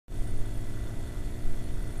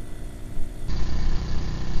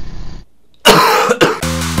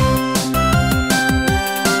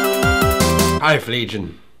Hi,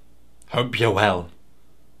 Legion. Hope you're well.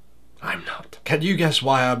 I'm not. Can you guess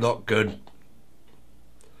why I'm not good?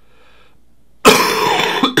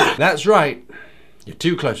 That's right. You're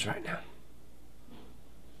too close right now.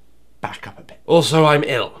 Back up a bit. Also, I'm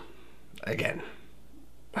ill. Again.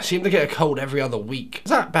 I seem to get a cold every other week.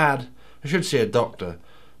 Is that bad? I should see a doctor.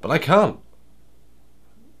 But I can't.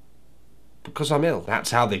 Because I'm ill.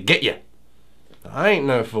 That's how they get you. I ain't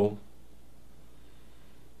no fool.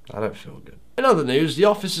 I don't feel good. In other news, the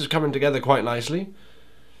office is coming together quite nicely.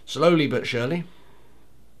 Slowly but surely.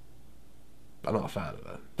 I'm not a fan of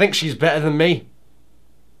her. Think she's better than me?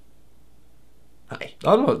 Hey,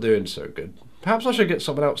 I'm not doing so good. Perhaps I should get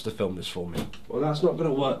someone else to film this for me. Well, that's not going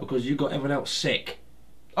to work because you got everyone else sick.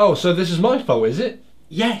 Oh, so this is my fault, is it?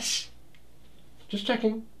 Yes. Just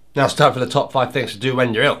checking. Now it's time for the top 5 things to do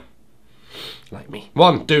when you're ill. Like me.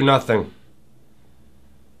 1. Do nothing.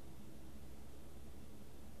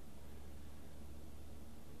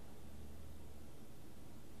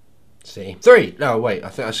 See. 3. No, wait. I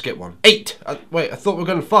think I skipped one. 8. Wait, I thought we were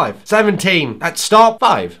going to 5. 17. Stop.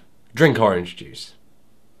 5. Drink orange juice.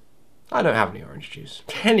 I don't have any orange juice.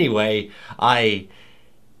 Anyway, I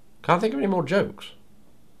can't think of any more jokes.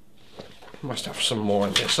 I must have some more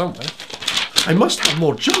in there somewhere. I must have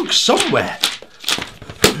more jokes somewhere.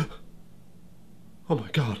 Oh my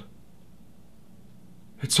god.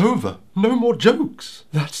 It's over. No more jokes.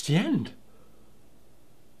 That's the end.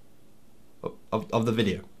 Of the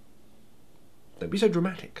video. Don't be so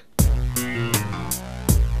dramatic.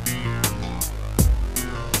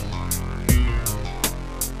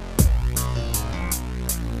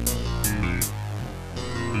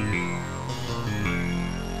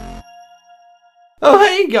 Oh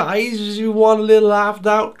hey guys, you want a little after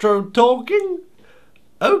outro talking?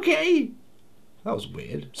 Okay. That was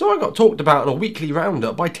weird. So I got talked about in a weekly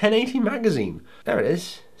roundup by 1080 magazine. There it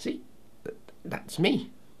is. See? That's me.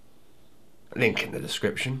 Link in the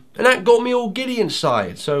description. And that got me all giddy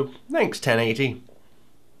inside, so thanks 1080.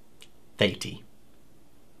 80.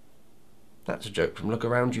 That's a joke from Look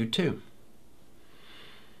Around You too.